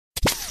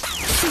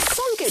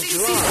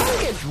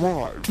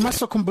drive.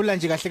 Masokhumbula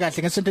nje kahle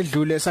kahle ngesonto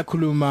edlule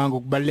sakhuluma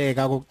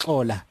ngokubaleka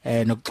kokuxola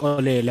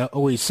nokuxolela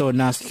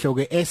okuyisona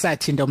sihloko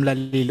esathinta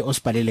umlaleli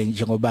osibhalele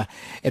njengoba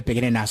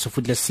ebhekene naso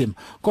futhi lesimo.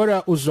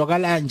 Kodwa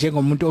uzwakala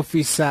njengomuntu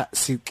ofisa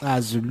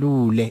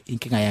sixazulule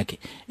inkinga yakhe.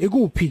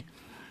 Ikuphi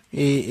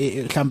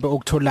mhlambe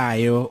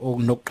okutholayo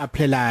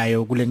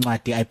nokuqaphelelayo kule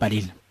ncwadi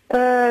ayibhalile?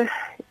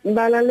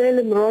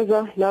 Balaleli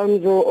Mroza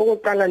lamzo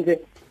okokuqala nje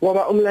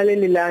ngoba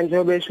umlaleli la nje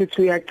obesho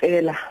ukuthi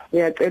uyacela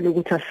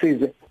ukuthi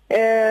asize.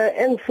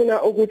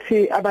 Engifuna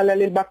ukuthi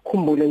abalaleli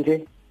bakukhumbule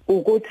nje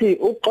ukuthi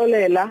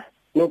ukuxolela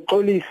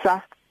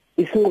nokuxolisa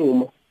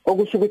isinqumo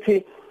okusho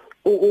ukuthi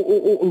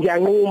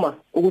ngiyanquma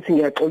ukuthi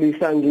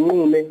ngiyaxolisa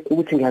nginqume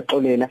ukuthi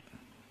ngiyaxolela.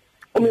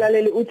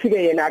 Umlaleli uthi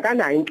ke yena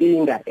akanayo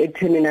inkinga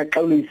ekutheni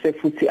axolise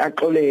futhi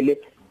axolele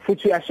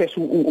futhi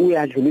uyashesha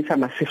uyadlulisa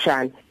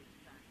masishane.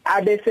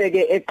 Abese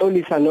ke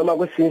exolisa noma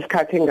kwesinye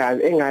isikhathi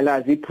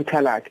engalazi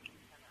iphutha lakhe.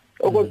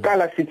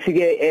 Okokuqala sithi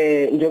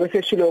ke njengoba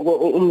seshiloko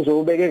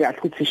umzobeke kahle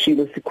ukuthi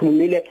shilo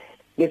sikhulumile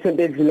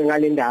ngesonto edlule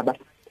ngale ndaba.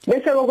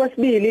 Bese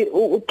okwesibili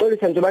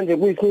uxolisa njengoba nje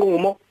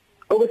kuyisinqumo.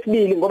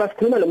 Okwesibili ngoba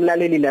sikhuluma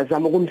nomlaleli la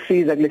zama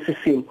ukumsiza kulesi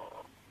simo.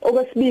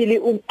 Okwesibili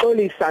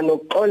ukuxolisa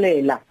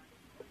nokuxolela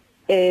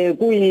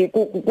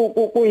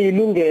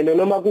kuyilungelo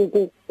noma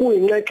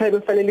kuyinxexheba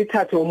efanele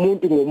ithathwe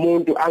umuntu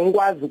ngomuntu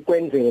angikwazi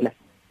ukwenzela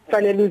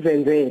fanele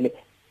uzenzele.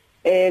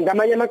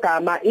 Ngamanye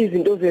amagama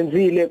izinto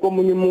zenzile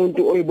komunye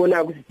umuntu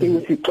oyibona ukuthi idinga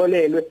ukuthi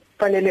ixolelwe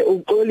fanele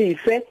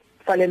uxolise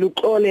fanele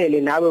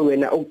uxolele nawe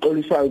wena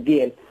ukuxoliswayo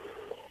kuyena.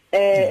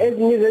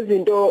 Ezinye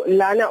izinto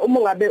lana uma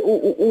ngabe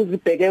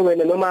uzibheke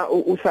wena noma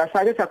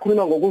usasake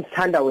sakhuluma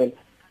ngokuzithanda wena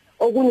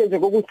okunye nje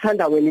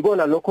ngokuthanda wena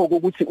ikona lokho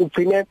ukuthi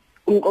ugcine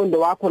umqondo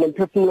wakho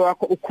nomphefumulo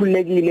wakho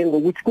ukhululekile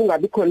ngokuthi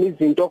kungabi khona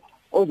izinto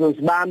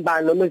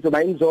ozozibamba noma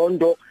ezoba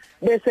inzondo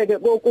bese ke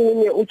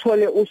kokunye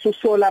uthole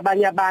ususola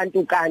abanye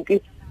abantu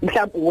kanti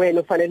mhlawumbe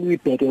wena ufanele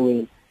uyibheke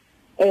wena.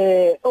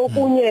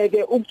 Okunye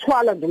ke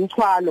ukuthwala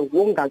ngomthwalo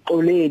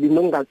wokungaxoleli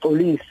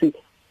nokungaxolisi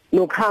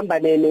nokuhamba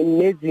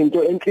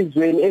nezinto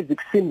enhlizweni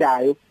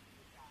ezikusindayo.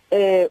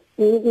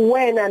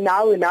 Wena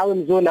nawe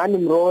mzonani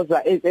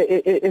Mroza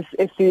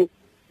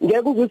ngeke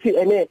ukuthi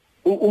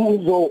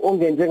umzo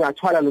ongenze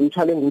ngathwala lo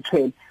mthwalo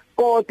enguthwele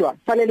kodwa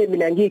fanele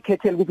mina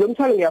ngiyikhethele ukuthi lo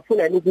mthwalo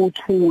ngiyafuna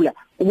ukuthula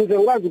ukuze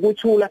ngikwazi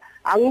ukuthula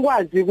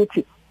angikwazi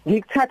ukuthi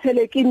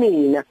ngikuthathele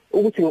kimina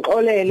ukuthi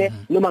ngixolele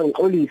noma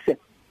ngixolise.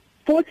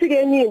 Futhi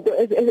ke into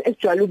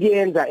esijwayele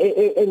ukuyenza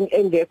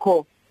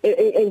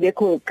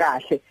engekho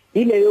kahle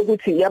ile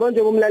yokuthi yabo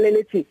njengomlaleli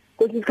ethi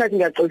kwesinye isikhathi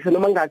ngiyaxolisa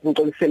noma ngazi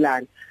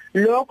ngixoliselana.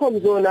 Lokho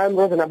mzona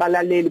Mroza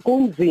nabalaleli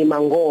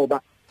kunzima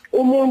ngoba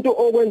umuntu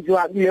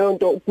okwenziwa leyo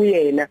nto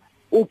kuyena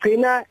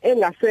ugcina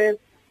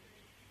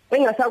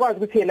engasakwazi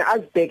ukuthi yena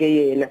azibheke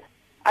yena.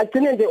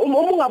 Agcine nje uma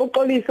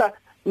ungabuxolisa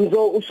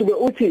mzo usuke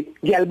uthi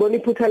ngiyalibona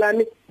iphutha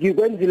lami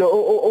ngikwenzile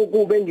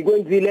okube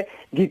ngikwenzile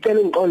ngicela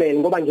ungixolele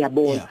ngoba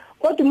ngiyabona.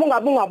 Kodwa uma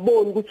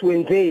ungaboni ukuthi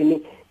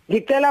wenzeni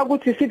ngicela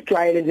ukuthi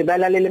sikujwayele nje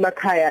balalele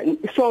emakhaya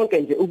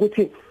sonke nje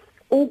ukuthi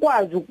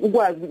ukwazi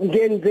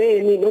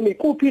ngenzeni noma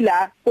ikuphi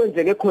la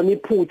kwenzeke khona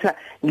iphutha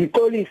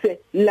ngixolise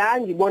la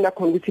ngibona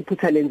khona ukuthi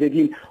iphutha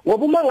lenzekile.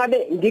 Ngoba uma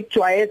ngabe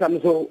ngikujwayeza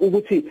mzo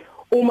ukuthi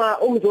uma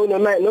umzo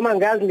noma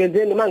ngazi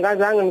ngenzeni noma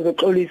ngazange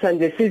ngizoxolisa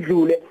nje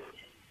sidlule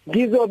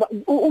ngizoba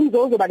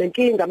umzo uzoba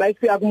lenkinga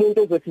mayifika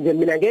kumuntu ozothi nje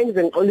mina ngeke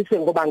ngize ngixolise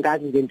ngoba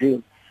ngazi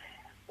ngenzeni.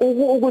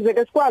 Ukuze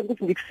ke sikwazi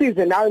ukuthi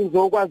ngikusize nawe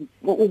ngizokwazi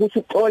ukuthi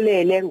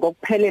uxolele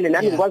ngokuphelele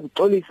nami ngikwazi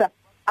ukuxolisa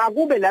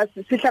akube la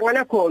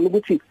sihlangana khona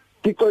ukuthi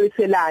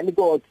ngixoliselani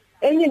kodwa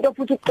enye into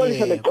futhi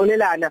ukuxolisa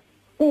nokuxolelana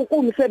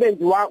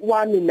kumsebenzi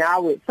wami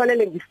nawe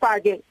fanele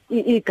ngifake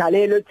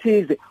igalelo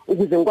ethize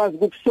ukuze ngikwazi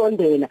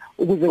ukusondela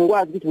ukuze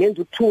ngikwazi ukuthi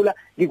ngenze ukuthula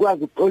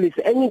ngikwazi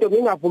ukuxolisa. Enye into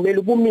ngingavumeli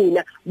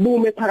ubumina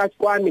bume phakathi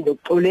kwami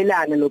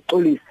nokuxolelana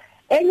nokuxolisa.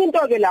 Enye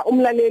into ke la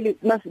umlaleli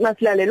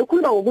masilalela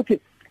ukhuluma ngokuthi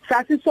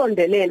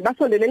sasisondelene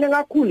basondelene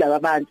kakhulu laba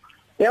bantu.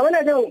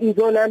 Uyabona ke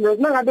ngizona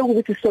Rose mangabe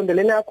ukuthi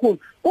sisondelene kakhulu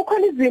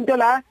kukhona izinto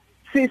la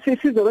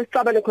sizobe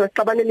sixabane khona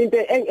sixabanele into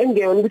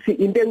engeyona ukuthi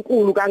into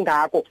enkulu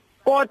kangako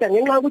kodwa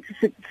ngenxa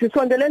ukuthi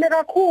sisondelene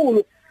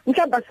kakhulu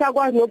mhlawumbe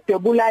asakwazi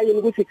nokudebula yini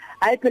ukuthi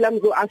hayi phela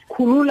mzo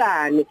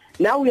asikhululane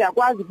nawe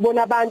uyakwazi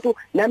ukubona abantu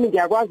nami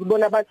ngiyakwazi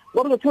ukubona abantu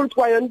ngoba uzothola ukuthi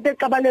kwayona into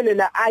exabanele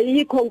la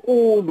ayikho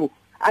nkulu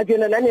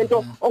akuyona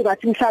nanento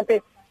ongathi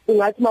mhlawumbe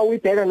ungathi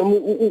mawuyibheka noma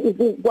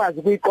ukwazi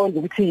ukuyiqonda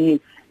ukuthi yini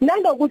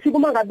nangokuthi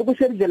kuma ngabe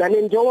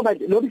kusebudlelaneni njengoba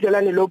lo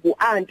budlelane lobu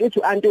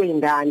uthi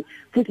oyingane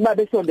futhi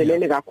babe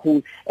sondelene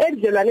kakhulu.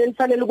 Ebudlelaneni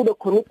fanele kube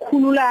khona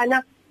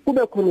ukukhululana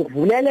kube khona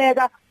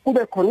ukuvuleleka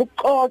kube khona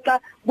ukuxoxa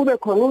kube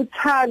khona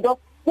uthando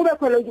kube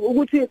khona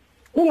ukuthi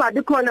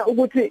kungabi khona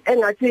ukuthi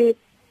engathi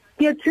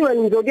kuyethiwa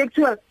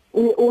ngizokuthiwa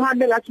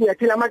uhambe ngathi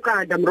ngiyathela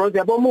amaqanda Mroza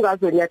yabona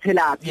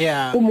ungazonyathelaphi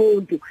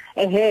umuntu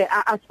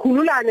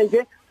asikhululane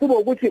nje kube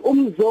ukuthi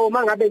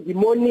umzoma ngabe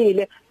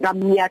ngimonile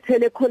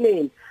ngamnyathele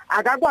ekhoneni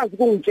akakwazi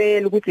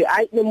ukungitshela ukuthi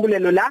hayi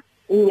Nombulelo la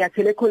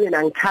unyathele khona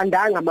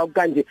angithandanga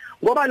makanje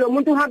ngoba lo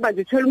muntu uhamba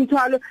nje uthwele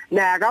umthwalo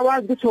naye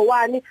akawazi ukuthi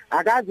owani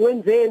akazi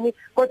wenzeni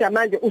kodwa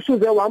manje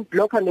usuze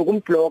wamblocker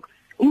nokumblocker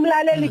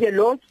umlaleli ke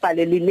lo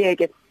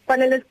sibhalelileke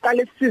fanele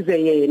siqale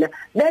size yena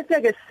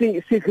bese ke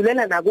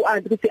sidlulela naku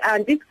anti ukuthi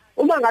anti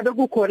uma ngabe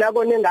kukhona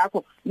kone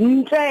ngakho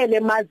mtshele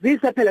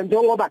mazise phela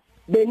njengoba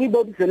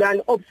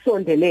benibobudlelwane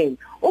obusondelene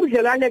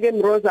ubudlelwane ke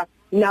Mroza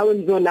nawe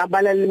mzona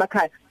abalaleli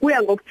emakhaya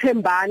kuya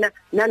ngokuthembana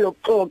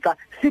nanokuxoxa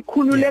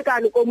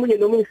sikhululekani komunye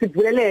nomunye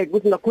sivuleleke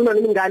ukuthi ngakhuluma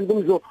nomngani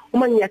kumzo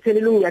uma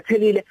ngiyathelile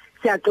ungiyathelile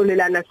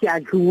siyaxolelana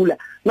siyadlula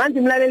manje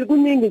umlaleli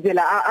kuningi nje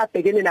la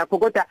abhekene nakho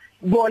kodwa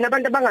bona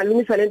abantu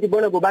abangalungisa lento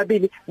ibona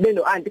bobabili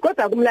beno anti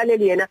kodwa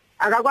kumlaleli yena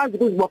akakwazi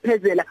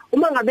ukuzibophezela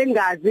uma ngabe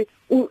ngazi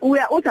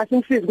uthi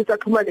asimsize ukuthi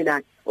axhumane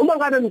naye uma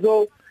ngabe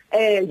mzo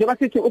njengoba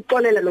sithi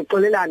ukuxolela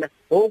nokuxolelana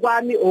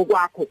okwami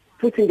okwakho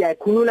futhi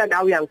ngiyayikhulula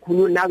nawe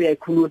uyangikhulula nawe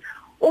uyayikhulula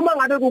uma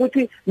ngabe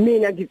ukuthi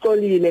mina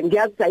ngixolile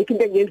ngiyazi ayikho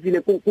into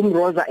engenzile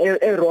kumroza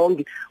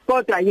errong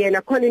kodwa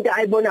yena khona into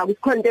ayibona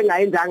ukuthi khona into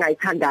engayenzanga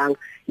ayithandanga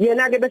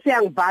yena ke bese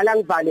yangivala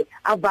ngivale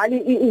avali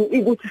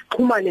ukuthi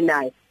sixhumane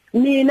naye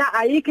mina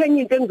ayikho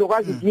enye into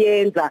engizokwazi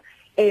ukuyenza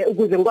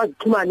ukuze ngikwazi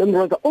ukuxhumana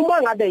nomroza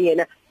uma ngabe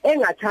yena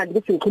engathandi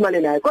ukuthi ngixhumane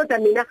naye kodwa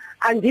mina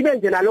andibe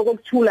nje naloko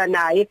ukuthula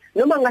naye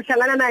noma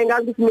ngahlangana naye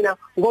ngazi ukuthi mina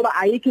ngoba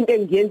ayikho into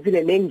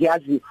engiyenzile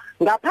nengiyaziyo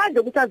ngaphandle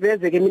ukuthi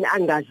avezeke mina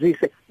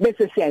angazise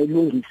bese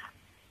siyayilungisa.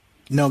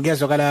 No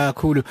ngiyazwakala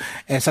kakhulu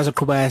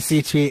sazoqhubeka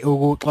sithi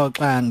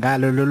ukuxoxa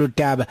ngalo lolu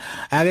daba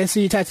ake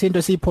sithathe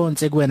into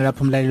siphonse kuwena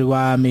lapho umlaleli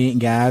wami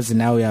ngiyazi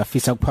nawe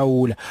uyafisa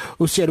ukuphawula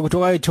usitshela ukuthi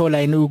wayithola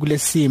yini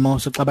kulesimo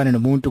soxabana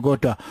nomuntu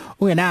kodwa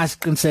ungenaso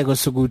iqiniseko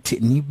sokuthi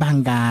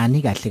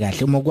nibangani kahle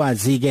kahle uma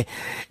ukwazi ke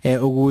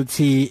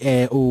ukuthi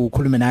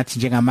ukhulume nathi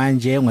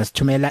njengamanje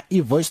ungasithumela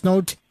ivoice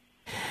note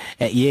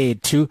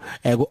yethu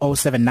ku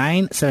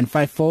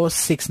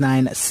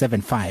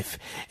 0797546975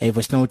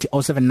 voice note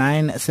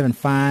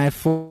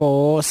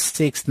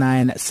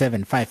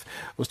 0797546975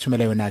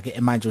 usithumele yona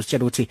ke manje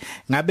usitshela ukuthi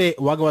ngabe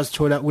wake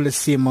wazithola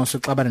kulesimo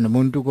soxabana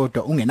nomuntu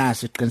kodwa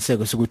ungenaso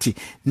iqiniseko sokuthi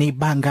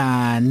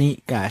nibangani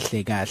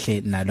kahle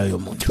kahle naloyo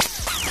muntu.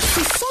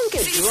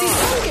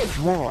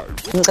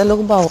 Ngicela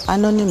ukuba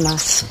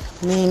anonymous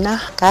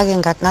mina ngake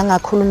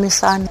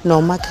ngakhulumisana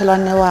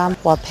nomakhelwane wami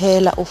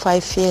waphela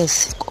u5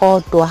 years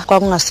kodwa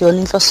kwakungasiyona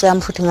inhloso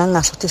yami futhi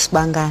ngangasuthi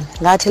sibangane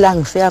ngathi la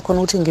ngifika khona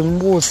ukuthi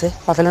ngimbuze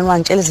wavela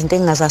wangitshela izinto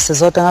engingazasi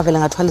zodwa ngavela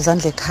ngathwala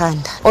izandla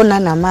ekhanda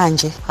onana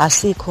manje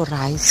asikho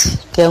right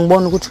ke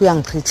ngibona ukuthi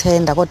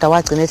uyangipretenda kodwa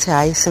wagcina ethi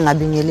hayi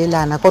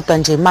singabingelelana kodwa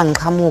nje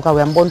mangiqhamuka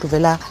uyambona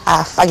uvela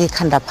afaka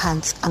ikhanda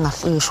phansi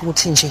angafuni ngisho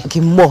ukuthi nje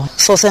ngimbone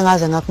so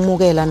sengaze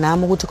ngakumukela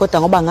nami ukuthi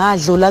kodwa ngoba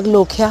ngadlula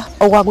kulokho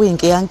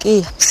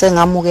okwakuyinkiyankiya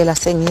sengamukela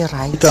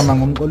sengiright igama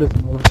ngomxolisi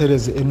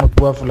ngobuthelezi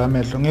emuthi wavula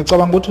amehlo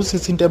ngicabanga ukuthi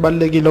usithi into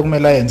ebalekile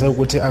okumele ayenze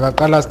ukuthi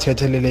akaqala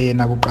sithethelele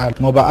yena kuqala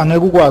ngoba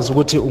angeke ukwazi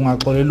ukuthi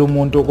ungaxolela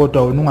umuntu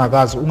kodwa wena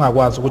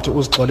ungakwazi ukuthi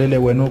uzixolele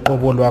wena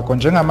uqobo lwakho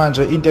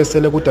njengamanje into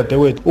esele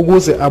kudadewethu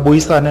ukuze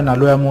abuyisane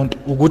naloya muntu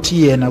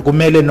ukuthi yena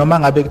kumele noma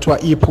ngabe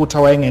kuthiwa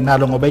iphutha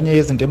wayengenalo ngoba enye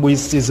yezinto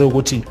ebuyisize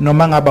ukuthi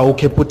noma ngaba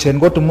ukephutheni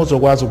kodwa uma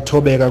uzokwazi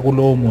ukuthobeka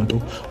kulowo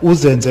muntu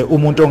uzenze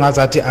umuntu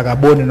ongazathi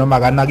akaboni noma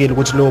akanakile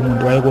ukuthi lowo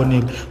muntu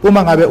wayekonile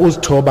uma ngabe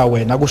uzithoba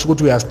wena kusho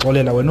ukuthi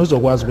uyasixolela wena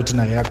uzokwazi ukuthi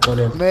naye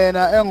yaxolela.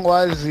 Mina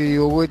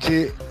engikwaziyo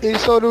ukuthi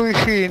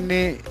isolution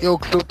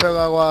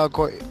yokuhlupheka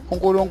kwakho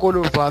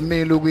uNkulunkulu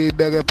uvamile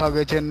ukuyibeka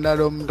ephaketheni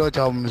lalomuntu othi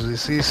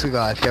awumzwisisi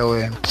kahle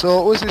wena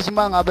so usisi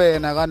mangabe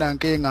yena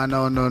kanankinga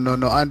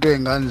no antu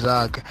ezingane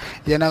zakhe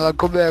yena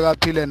akaqhubeka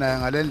aphile naye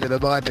ngalendlela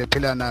abakade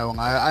ephila nayo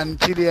ngayo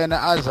until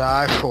yena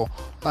azasho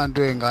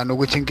bantu engane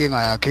ukuthi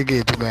inkinga yakhe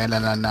ikephi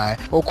mayelana naye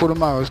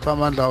okhuluma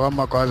ngosiphamandla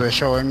kwamagwaza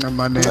eshow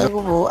encemane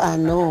kubo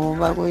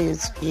anoba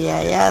kwethu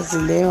iyayazi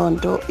leyo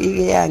nto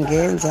ike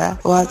yangenza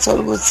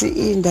wathola ukuthi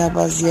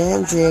indaba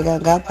ziyenzeka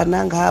ngapha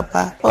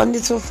nangapha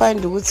only to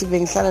find ukuthi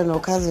bengihlala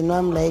nokhazini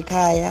wami la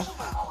ekhaya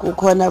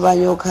kukhona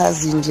abanye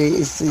okhazi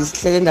nje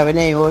sihlele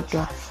endaweni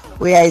eyodwa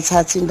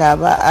uyayithatha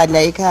indaba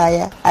la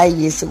ekhaya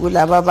ayise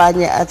kulabo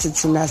abanye athi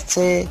thina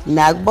sithe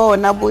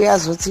nakubona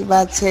buyazi ukuthi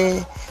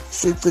bathe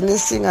sigcine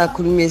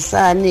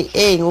singakhulumisani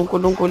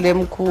ngoNkulunkulu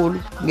emkhulu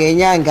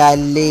ngenyanga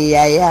le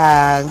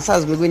yaya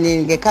ngisazi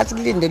bekunini ngekhathi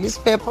kulindele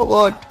isiphepho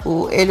kodwa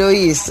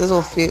uEloise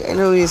ezofika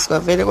Eloise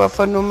kwavele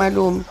kwafana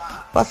umalume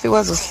wafika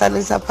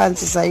wazosihlalisa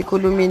phansi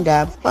sayikhuluma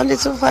indaba only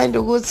to find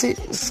ukuthi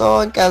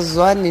sonke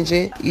azwani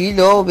nje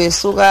yilo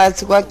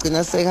besukathi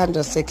kwagcina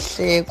sekuhanjwa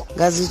sekuhlekwa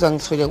ngazizwa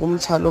ngithwele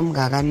kumthwalo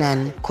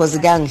omngakanani because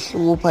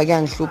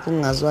kuyangihlupha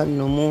ungazwani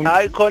nomuntu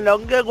hayi khona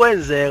konke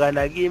kwenzeka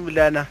nakimi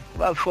lana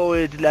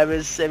bafowethu laba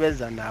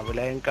esisebenza nabo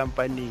la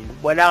enkampanini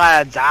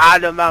bonakala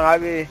njalo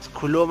mangabe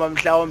sikhuluma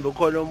mhlawumbe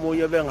khona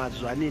omunye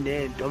bengazwani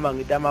nento noma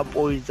ngithi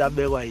ama-points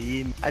abekwa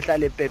yimi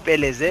ahlale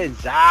epepeleze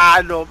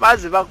njalo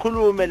baze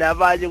bakhulume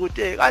nabanye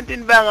ukuthi kanti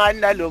nibangani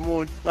nalo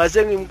muntu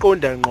ngase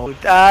ngimqonda ngqo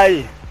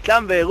hayi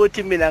mhlambe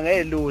ukuthi mina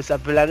ngelusa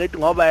phela ngithi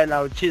ngoba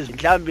yena uchizi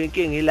mhlambe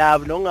inkinga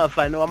ilapho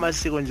nokungafani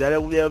kwamasiko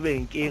njalo kubuye kube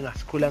inkinga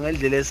sikhula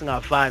ngendlela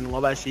esingafani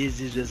ngoba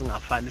siyizizwe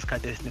ezingafani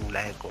isikhathi esiningi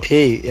la ekhona.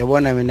 Hey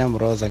yabona mina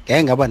Mroza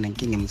ngeke ngaba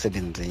nenkinga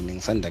emsebenzini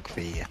ngisanda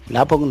kufika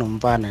lapho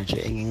kunomfana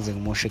nje engize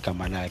ngimushe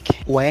igama lakhe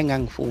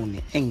wayengangifuni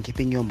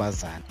engikhipha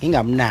inyombazana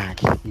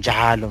ngingamnaki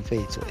njalo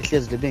mfethu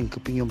ehlezi lebe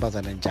ngikhipha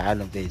inyombazana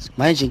njalo mfethu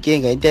manje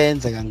inkinga into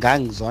eyenzeka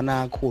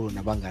ngangizona kakhulu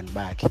nabangani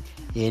bakhe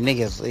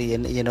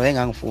yena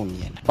wayengangifuni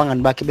yena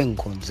abangani bakhe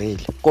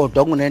bengikhonzile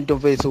kodwa kunento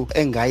mfethu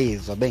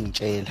engayizwa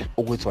bengitshela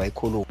ukuthi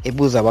wayikhuluma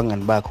ebuza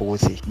abangani bakhe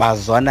ukuthi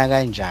bazwana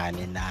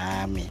kanjani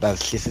nami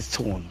bazihlisa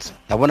isithunzi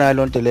yabona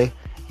le nto le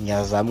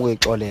ngiyazama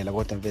ukuyixolela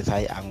kodwa mfethu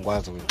hayi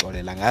angikwazi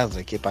ukuyixolela ngazi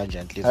ekhipha nje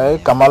inhliziyo.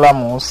 Igama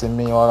lami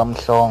uSimiwa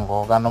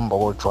kaMhlongo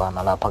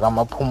kaNombokojwana lapha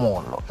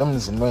kaMaphumulo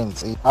emzini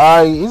wensi.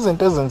 Hayi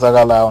izinto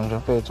ezenzakalayo nje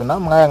mfethu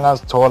nami ngeke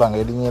ngazithola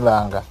ngelinye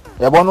ilanga.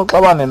 Yabona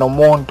uxabane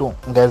nomuntu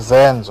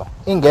ngezenzo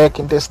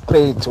ingekho into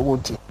straight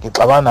ukuthi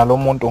ngixabana lo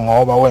muntu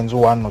ngoba wenza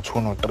u1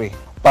 no2 no3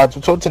 but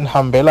uthothi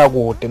nihambela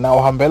kude na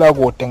uhambela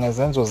kude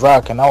ngezenzo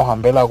zakhe na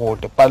uhambela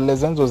kude but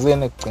lezenzo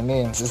zene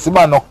ekugcineni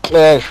siba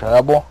nokuclash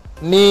yabo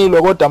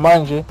nilo kodwa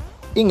manje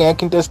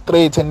ingekho into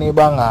straight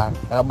enibangayo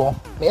yabo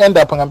ni end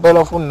up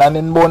ngempela ufuna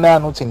nani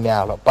nibonana uthi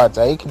niyalwa but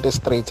ayikho into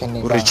straight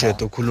enibangayo.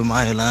 Richard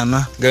okhulumayo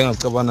lana ngeke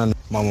ngicabana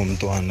mama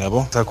umntwana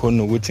yabo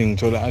sakhona ukuthi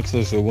ngithola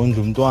access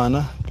yokondla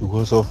umntwana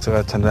because of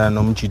sekathandana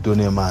nomjito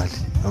nemali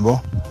yabo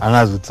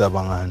angazi ukuthi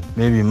sabangani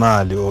maybe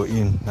imali or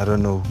in I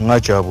don't know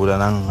ngajabula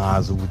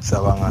nangazi ukuthi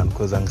sabangani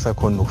because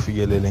angisakhona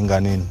ukufikelela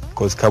enganeni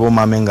because khabo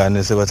mama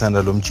engane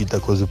sebathanda lo mjita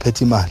because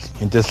uphethe imali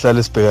into esihlala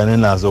esibhekane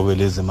nazo ke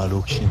lezi imali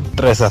okushini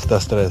stress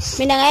after stress.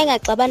 Mina ngeke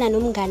ngacabana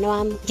nomngane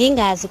wami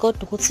ngingazi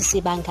kodwa ukuthi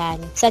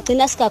sibangani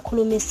sagcina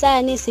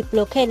singakhulumisani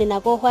siblockene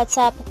nako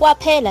WhatsApp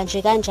kwaphela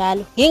nje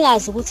kanjalo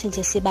ngingazi ukuthi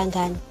nje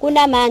sibangani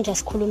kunamanje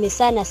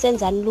sikhulumisana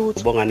senzani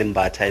lutho. Ubongani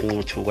Mbatha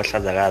enquthu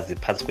kwahlazakazi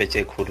phansi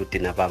kwetshekhulu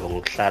udina baba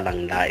ngokuhlala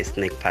ngila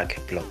eSnake Park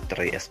block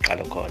 3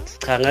 esiqalo court.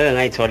 Cha ngeke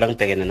ngayithola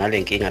ngibhekene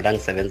nalenkinga la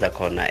ngisebenza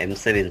khona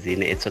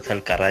emsebenzini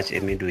eTotal Garage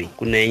eMidway.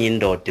 Kunenye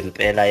indoda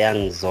impela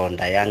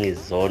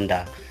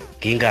yangizonda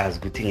ngingazi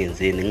ukuthi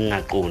ngenzeni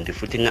ngingaqondi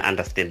futhi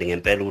nginga-understanding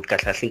ngempela ukuthi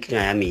kahle kahle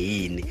inkinga yami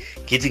yini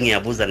ngithi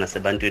ngiyabuza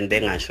nasebantwini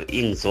bengasho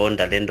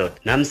ingizonda le ndoda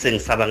nami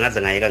sengisaba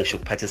ngaze ngayeka ngisho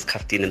ukuphatha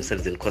isikhaftini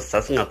emsebenzini because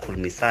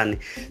sasingakhulumisani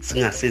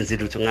singasenzi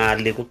lutho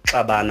ngale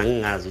kuxabana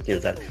ngingazi ukuthi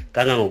ngenzani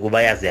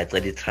kangangokuba yazi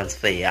yacela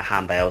i-transfer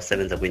yahamba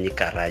yayosebenza kwenye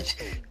igarage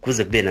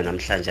kuze kube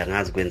namhlanje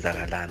angazi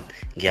kwenzakalani.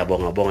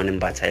 Ngiyabonga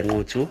Nembatha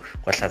enquthu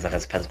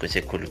kwahlazakazi phansi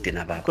kwetshekhulu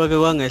udina baba. Kwake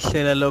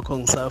kwangehlela lokho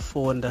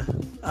ngisafunda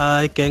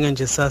igenge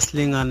nje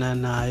sasilingana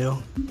nayo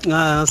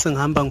ngase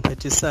ngihamba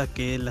ngiphethe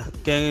isagela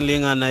genge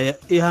lingana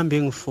ihamba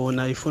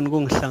ingifuna ifuna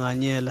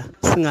ukungihlanganyela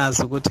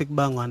singazi ukuthi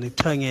kubangwani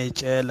kuthiwa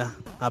ngiyayitshela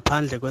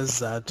ngaphandle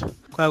kwesizathu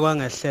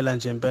kwangehlela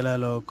nje impela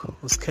lokho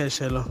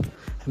usikheshe lo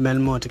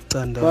Melmoti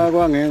kucanda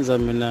kwangenza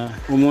mina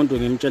umuntu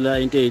ngimtshela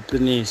into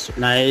eyiqiniso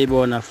naye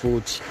ayibona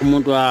futhi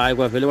umuntu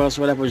ayikwavele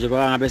kwasuka lapho nje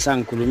kwangabe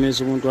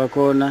sangikhulumisa umuntu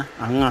wakhona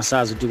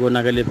angingasazi ukuthi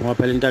konakele ngoba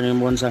phela into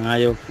angiyibonisa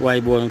ngayo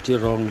wayibona ukuthi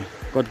wrong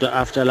kodwa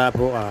after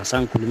lapho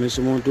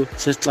sangikhulumisa umuntu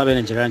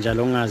sesicabene nje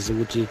kanjalo ngingazi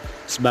ukuthi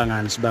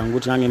sibanga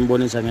ukuthi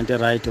ngangimbonisa ngento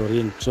right or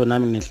in so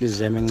nami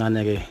nginenhliziyo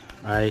emincane ke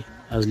hayi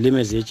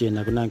azilime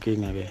zejena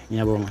kunankinga ke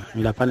ngiyabonga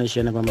ngilaphana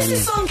ishena kwamanye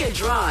sonke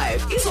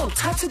drive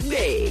izothatha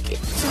kubeke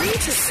 3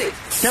 to 6.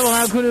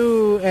 Siyabonga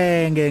kakhulu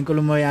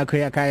ngenkulumo yakho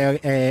yakhayo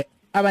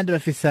abantu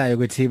bafisayo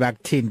ukuthi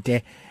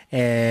bakuthinte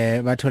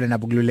bathole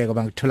nabo kululeko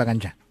bangithola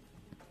kanjani?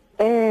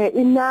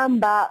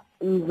 Inamba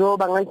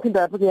ngizoba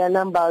ngithinda lapho ke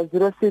number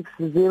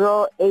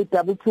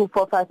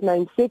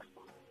 0608224596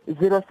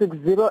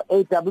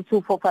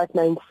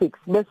 0608224596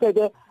 bese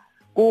ke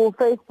ku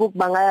Facebook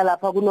bangaya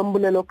lapha ku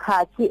Nombulelo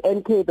Khathi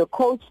NK the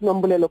coach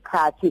Nombulelo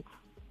Khathi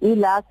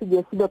ila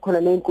sibe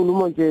khona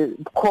nezinkulumo nje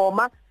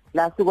khoma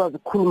la sikwazi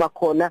ukukhuluma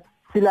khona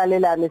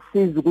silalelane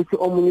siza ukuthi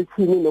omunye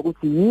uthini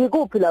nokuthi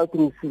yikuphi la uthi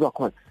ngisizwa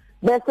khona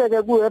bese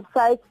ke ku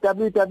website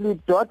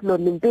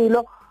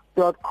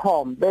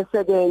www.londimpilo.com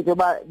bese ke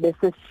njoba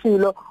bese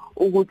sishilo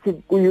ukuthi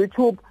ku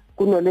YouTube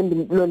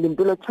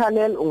kunoLondimpilo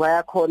channel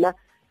ungaya khona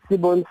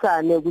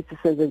sibonisane ukuthi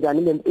senze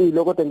njani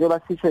ngempilo kodwa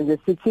njengoba sisho nje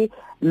sithi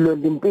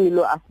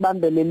Londimpilo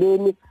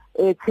asibambeleleni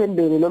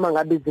ethembeni noma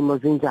ngabe izimo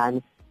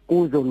zinjani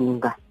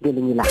kuzolunga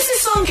ngelinye ilanga.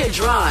 Sonke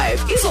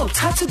drive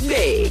izothatha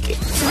kubeke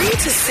 3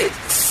 to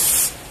 6.